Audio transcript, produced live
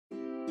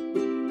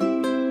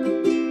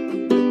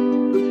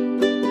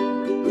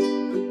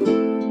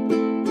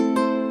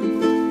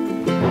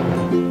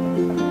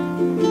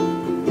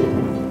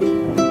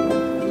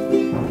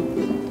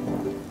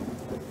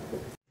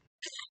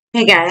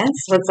Hey guys,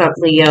 what's up,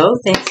 Leo?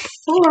 Thanks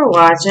for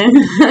watching.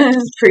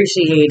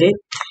 Appreciate it.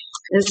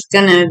 This is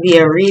going to be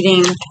a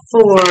reading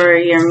for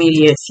your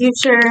immediate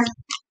future,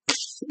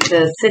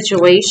 the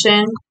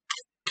situation,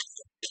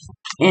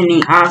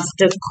 any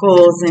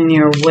obstacles in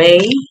your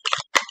way,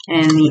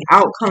 and the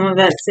outcome of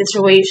that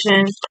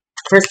situation.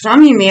 For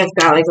some, you may have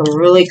got like a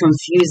really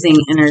confusing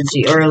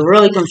energy or a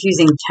really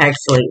confusing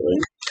text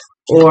lately,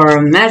 or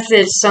a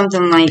message,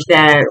 something like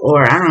that,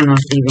 or I don't know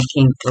if it even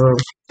came through.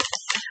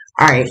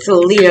 Alright, so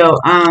Leo,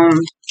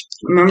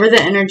 remember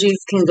the energies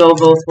can go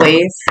both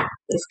ways.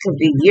 This could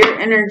be your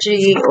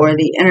energy or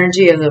the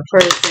energy of the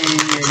person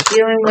you're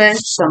dealing with,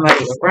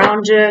 somebody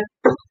around you.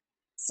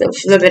 So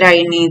flip it how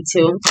you need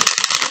to.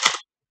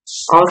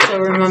 Also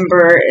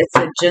remember, it's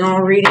a general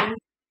reading.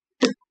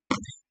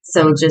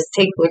 So just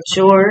take what's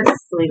yours,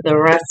 leave the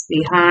rest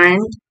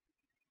behind.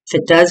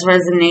 If it does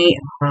resonate,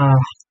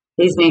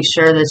 please make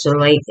sure that you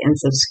like and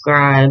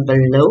subscribe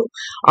below.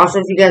 Also,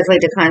 if you guys like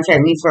to contact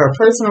me for a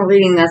personal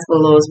reading, that's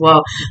below as well.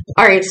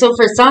 Alright, so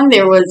for some,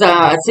 there was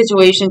a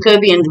situation,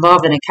 could be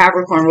involving a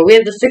Capricorn, but we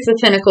have the Six of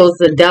Pentacles,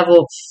 the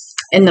Devil,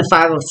 and the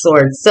Five of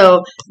Swords. So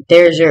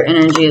there's your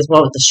energy as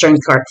well with the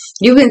Strength card.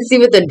 You can see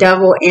with the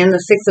Devil and the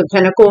Six of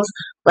Pentacles,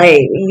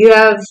 like you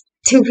have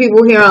two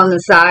people here on the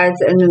sides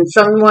and then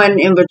someone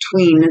in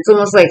between. It's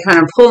almost like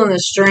kind of pulling the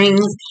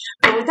strings.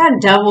 But with that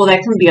Devil,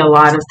 that can be a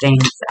lot of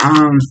things.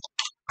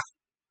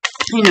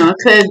 You know, it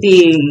could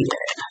be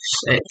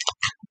shit.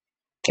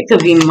 It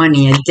could be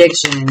money,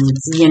 addictions,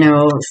 you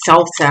know,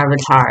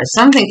 self-sabotage.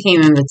 Something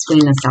came in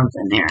between of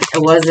something there.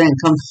 It wasn't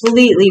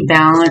completely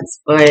balanced,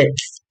 but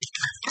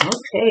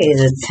okay.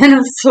 The Ten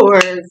of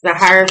Swords, the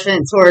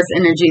Hierophant, Taurus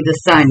energy,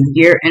 the Sun,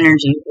 your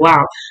energy.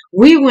 Wow.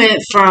 We went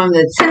from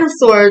the Ten of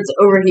Swords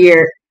over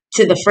here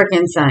to the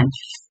freaking Sun.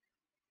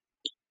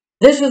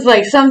 This is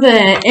like something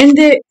that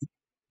ended.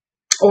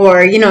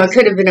 Or, you know, it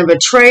could have been a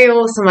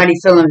betrayal, somebody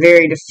feeling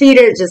very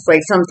defeated, just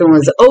like something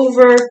was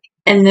over.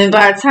 And then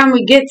by the time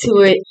we get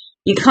to it,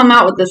 you come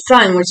out with the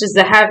Sun, which is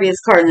the happiest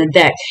card in the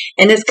deck.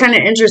 And it's kind of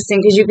interesting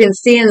because you can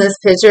see in this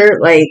picture,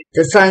 like,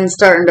 the Sun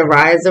starting to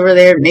rise over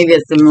there. Maybe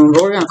it's the moon,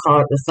 but we're going to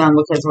call it the Sun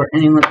because we're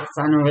ending with the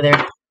Sun over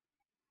there.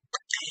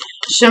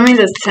 Show me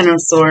this Ten of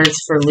Swords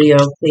for Leo,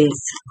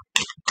 please.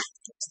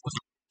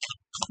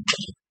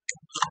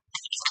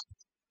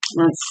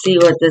 Let's see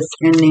what this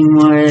ending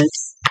was.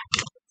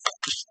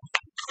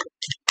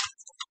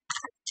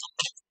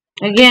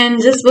 Again,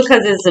 just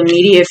because it's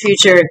immediate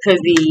future, it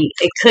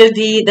could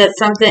be that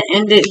something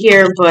ended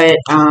here, but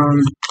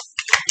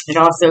it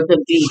also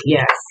could be,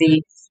 yeah,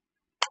 see,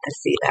 I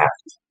see that.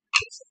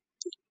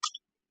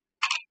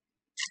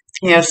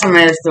 You have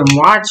somebody that's been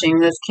watching,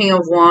 this King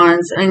of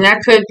Wands, and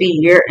that could be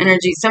your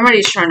energy.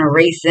 Somebody's trying to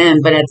race in,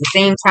 but at the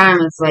same time,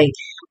 it's like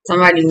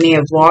somebody may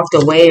have walked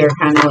away or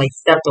kind of like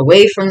stepped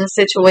away from the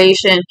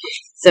situation.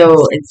 So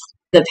it's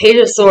the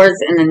Page of Swords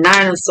and the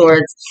Nine of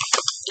Swords.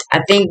 I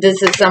think this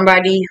is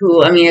somebody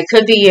who, I mean, it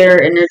could be your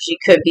energy,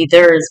 could be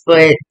theirs,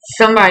 but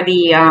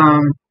somebody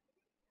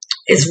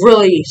is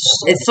really,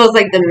 it feels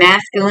like the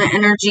masculine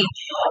energy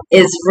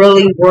is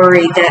really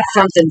worried that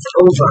something's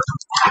over.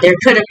 There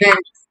could have been,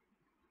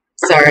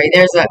 sorry,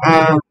 there's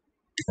a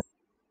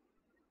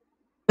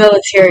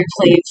military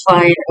plane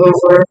flying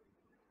over,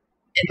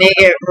 and they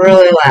get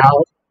really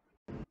loud.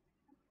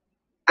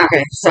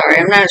 Okay, sorry,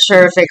 I'm not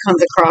sure if it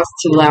comes across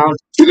too loud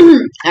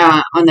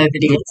on the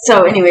video.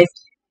 So anyways,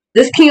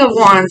 this King of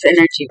Wands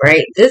energy,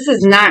 right? This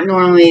is not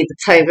normally the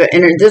type of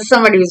energy. This is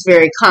somebody who's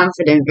very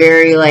confident,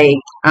 very like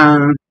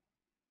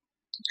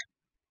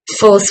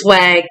full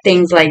swag,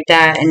 things like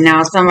that. And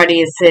now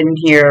somebody is sitting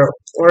here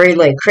worried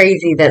like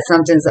crazy that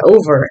something's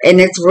over. And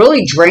it's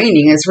really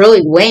draining. It's really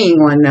weighing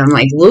on them,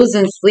 like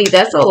losing sleep.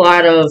 That's a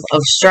lot of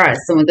stress.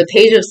 And with the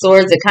Page of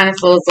Swords, it kind of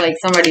feels like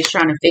somebody's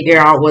trying to figure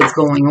out what's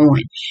going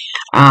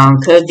on.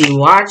 Could be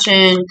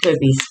watching, could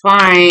be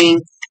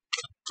spying.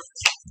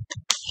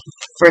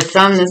 For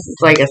some, this is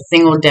like a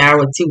single dad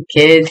with two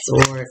kids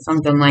or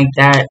something like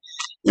that.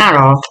 Not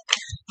all.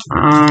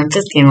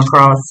 Just came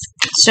across.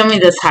 Show me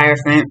this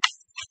Hierophant.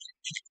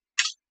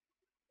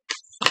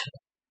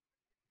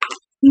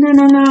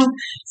 No.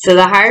 So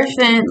the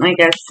Hierophant, like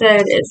I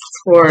said, is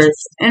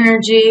Taurus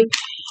energy.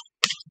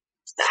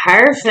 The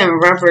Hierophant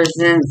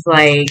represents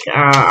like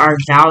our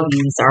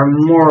values, our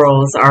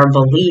morals, our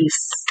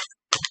beliefs.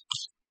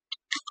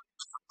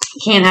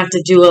 Can't have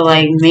to do with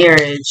like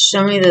marriage.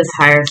 Show me this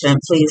Hierophant,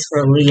 please,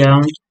 for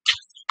Leo.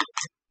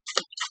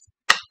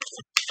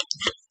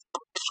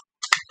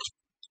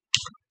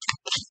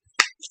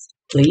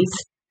 Please.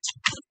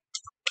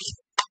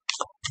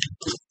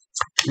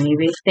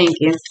 Maybe. Thank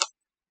you.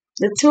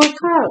 The Two of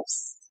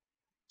Cups.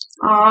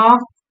 Aw.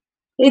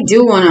 They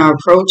do want to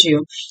approach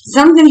you.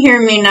 Something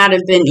here may not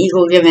have been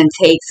equal give and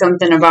take.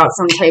 Something about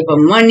some type of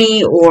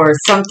money or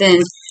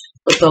something.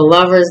 With the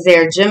Lovers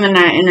there,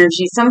 Gemini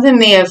energy, something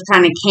may have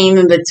kind of came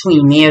in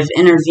between, may have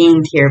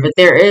intervened here, but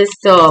there is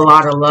still a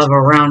lot of love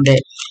around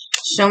it.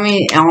 Show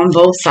me on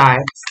both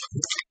sides.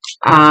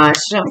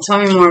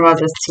 Tell me more about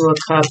this Two of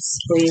Cups,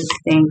 please.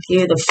 Thank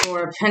you. The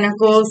Four of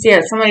Pentacles.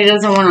 Yeah, somebody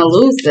doesn't want to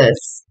lose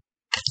this.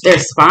 they're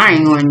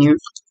spying on you.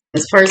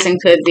 This person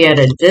could be at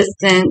a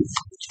distance.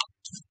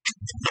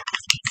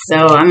 So,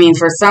 I mean,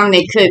 for some,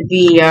 they could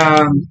be,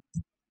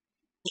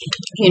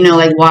 you know,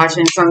 like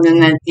watching something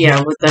that, yeah,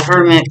 with the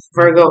Hermit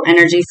Virgo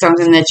energy,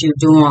 something that you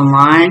do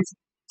online.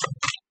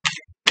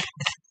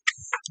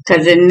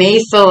 Because it may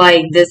feel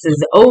like this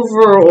is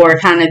over, or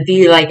kind of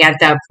be like at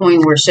that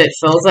point where shit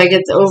feels like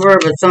it's over,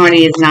 but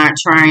somebody is not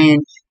trying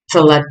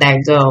to let that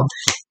go.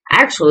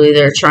 Actually,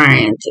 they're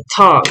trying to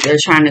talk. They're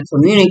trying to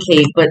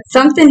communicate. But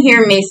something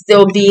here may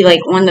still be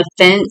like on the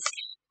fence,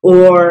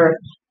 or,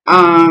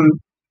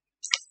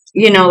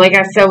 you know, like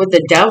I said with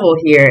the Devil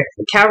here,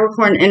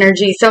 Capricorn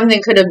energy,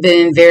 something could have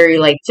been very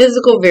like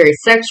physical, very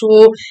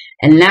sexual,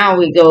 and now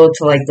we go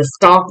to like the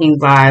stalking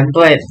vibe.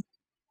 But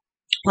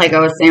like I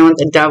was saying with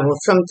the Devil,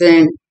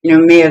 something, you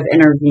know, may have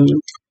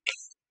intervened.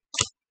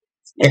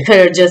 It could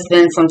have just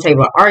been some type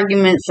of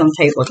argument, some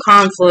type of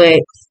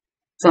conflict,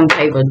 some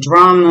type of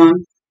drama.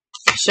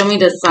 Show me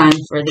the sign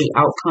for the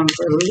outcome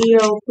for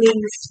Leo,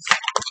 please.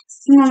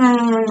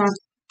 No.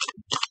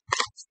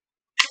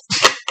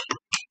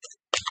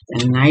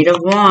 The Knight of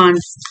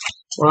Wands.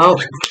 Well,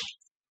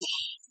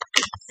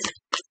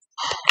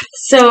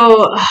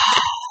 so,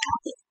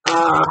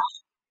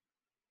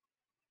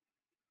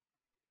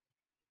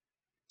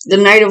 the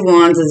Knight of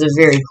Wands is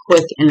a very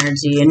quick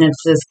energy, and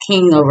it's this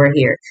King over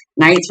here.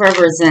 Knights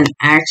represent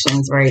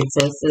actions, right?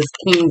 So it's this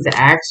King's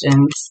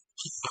actions.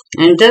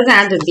 And it doesn't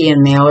have to be a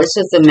male. It's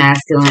just a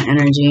masculine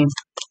energy.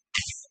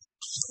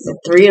 The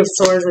Three of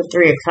Swords, the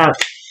Three of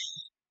Cups.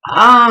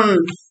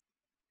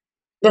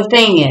 The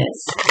thing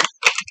is,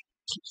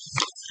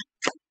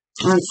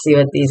 let's see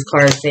what these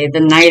cards say. The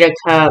Knight of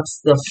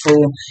Cups, the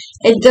Fool.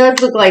 It does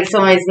look like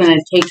somebody's going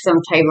to take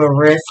some type of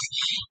risk,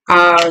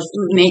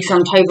 make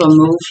some type of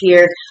move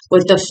here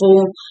with the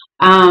Fool.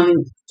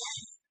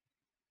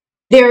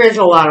 There is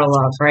a lot of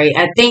love, right?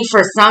 I think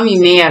for some,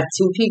 you may have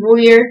two people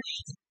here.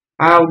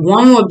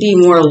 One would be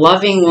more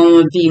loving, one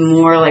would be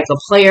more like a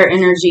player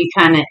energy,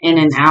 kind of in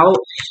and out.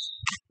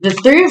 The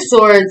Three of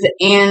Swords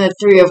and the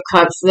Three of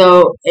Cups,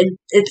 though,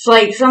 it's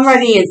like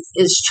somebody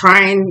is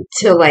trying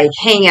to like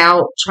hang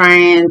out,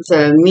 trying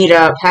to meet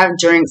up, have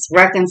drinks,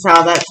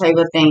 reconcile, that type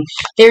of thing.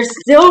 There's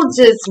still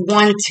just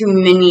one too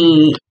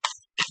many,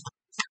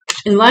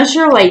 unless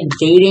you're like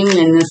dating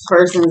and this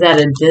person's at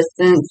a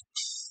distance.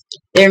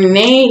 There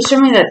may, show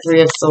me that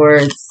Three of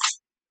Swords.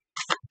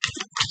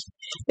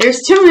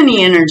 There's too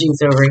many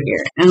energies over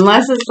here.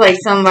 Unless it's like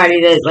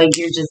somebody that like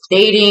you're just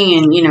dating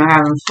and, you know,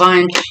 having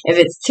fun. If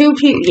it's two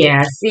people,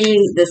 yeah, see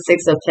the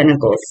Six of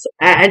Pentacles.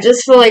 I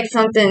just feel like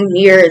something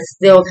here is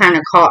still kind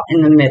of caught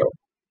in the middle.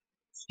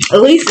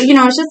 At least, you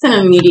know, it's just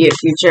an immediate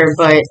future,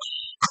 but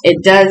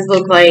it does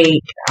look like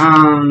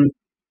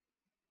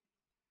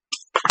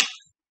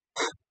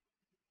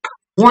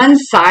one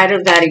side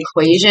of that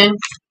equation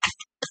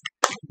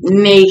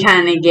may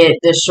kind of get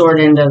the short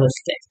end of the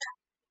stick.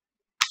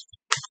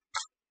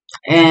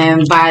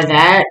 And by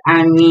that,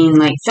 I mean,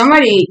 like,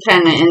 somebody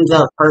kind of ends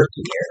up hurt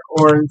here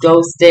or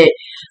ghosted.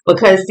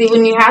 Because, see,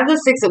 when you have the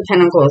Six of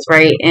Pentacles,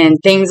 right, and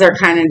things are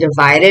kind of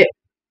divided,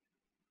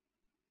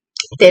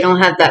 they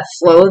don't have that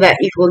flow, that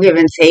equal give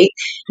and take,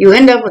 you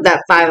end up with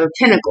that Five of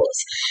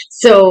Pentacles.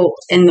 So,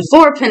 and the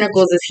Four of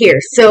Pentacles is here.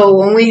 So,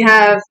 when we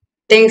have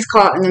things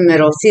caught in the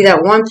middle, see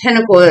that one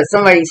pentacle that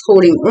somebody's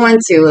holding on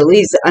to, it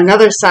leaves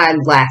another side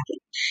lacking.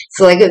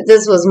 So, like, if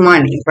this was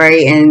money,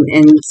 right, and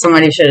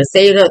somebody should have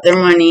saved up their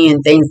money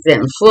and things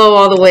didn't flow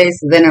all the way,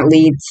 so then it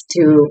leads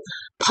to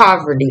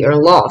poverty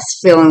or loss,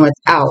 feeling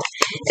without.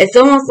 It's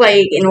almost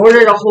like in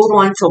order to hold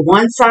on to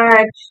one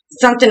side,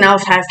 something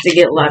else has to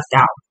get left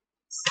out.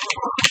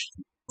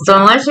 So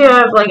unless you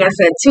have, like I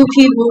said, two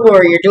people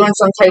or you're doing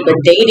some type of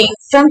dating,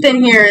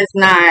 something here is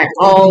not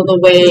all the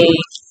way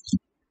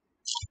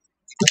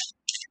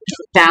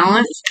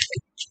balanced.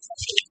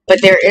 But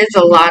there is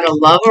a lot of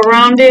love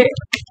around it.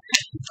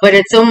 But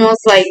it's almost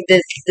like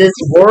this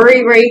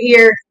worry right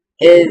here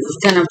is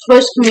going to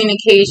push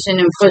communication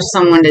and push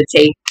someone to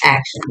take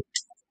action.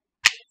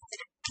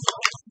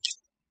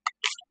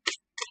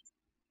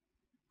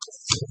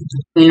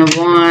 Queen of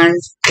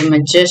Wands, the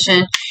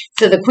Magician.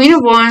 So the Queen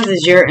of Wands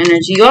is your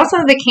energy. You also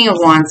have the King of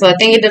Wands. So I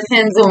think it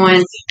depends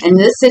on, in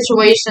this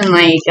situation,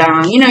 like,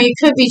 you know, you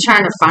could be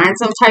trying to find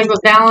some type of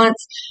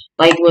balance,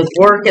 like with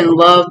work and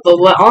love. But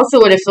what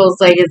it feels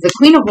like is the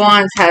Queen of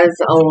Wands has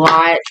a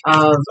lot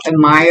of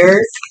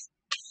admirers.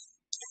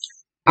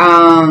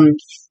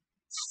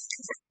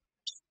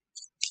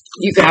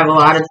 You could have a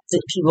lot of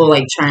people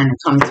like trying to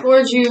come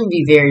towards you,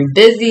 be very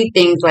busy,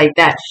 things like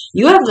that.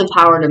 You have the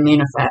power to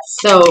manifest.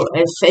 So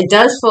if it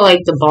does feel like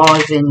the ball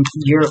is in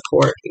your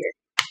court here.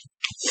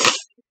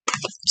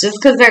 Just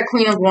because that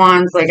Queen of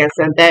Wands, like I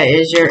said, that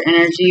is your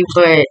energy,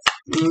 but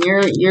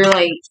you're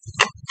like,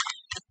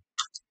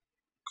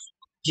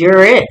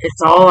 you're it.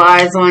 It's all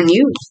eyes on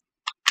you.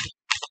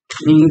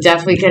 And you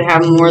definitely could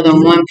have more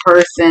than one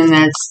person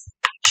that's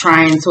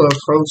trying to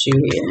approach you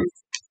here.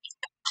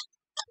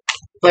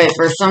 But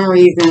for some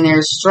reason,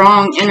 there's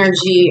strong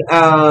energy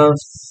of,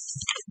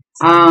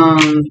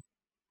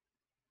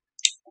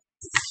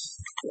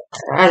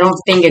 I don't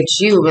think it's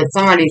you, but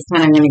somebody's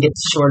kind of going to get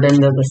the short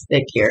end of the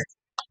stick here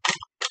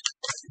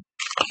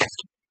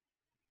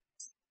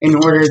in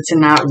order to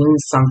not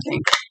lose something,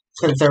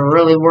 because they're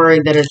really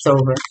worried that it's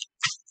over.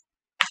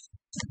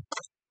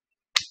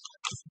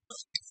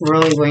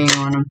 Really weighing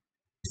on them.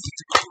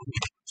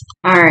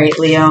 Alright,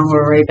 Leo,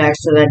 we're right back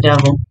to that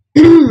devil.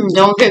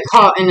 Don't get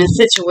caught in a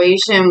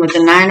situation with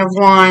the 9 of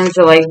Wands,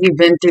 or like you've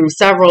been through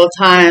several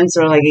times,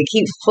 or like it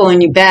keeps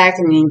pulling you back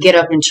and then you get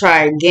up and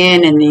try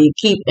again, and then you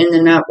keep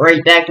ending up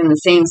right back in the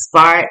same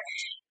spot.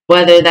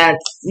 Whether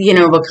that's, you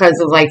know, because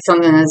of like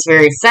something that's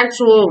very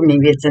sexual,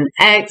 maybe it's an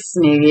ex,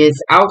 maybe it's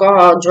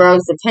alcohol,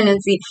 drugs,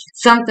 dependency,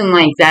 something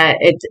like that.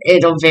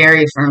 It'll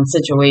vary from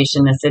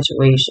situation to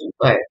situation.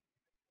 But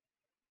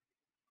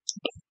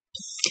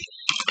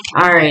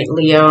alright,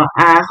 Leo,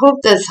 I hope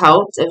this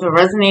helped. If it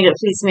resonated,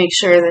 please make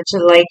sure that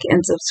you like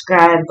and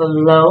subscribe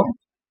below.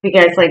 If you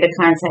guys like to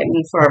contact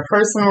me for a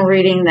personal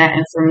reading, that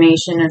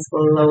information is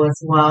below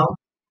as well.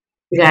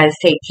 You guys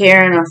take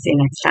care, and I'll see you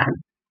next time.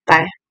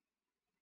 Bye.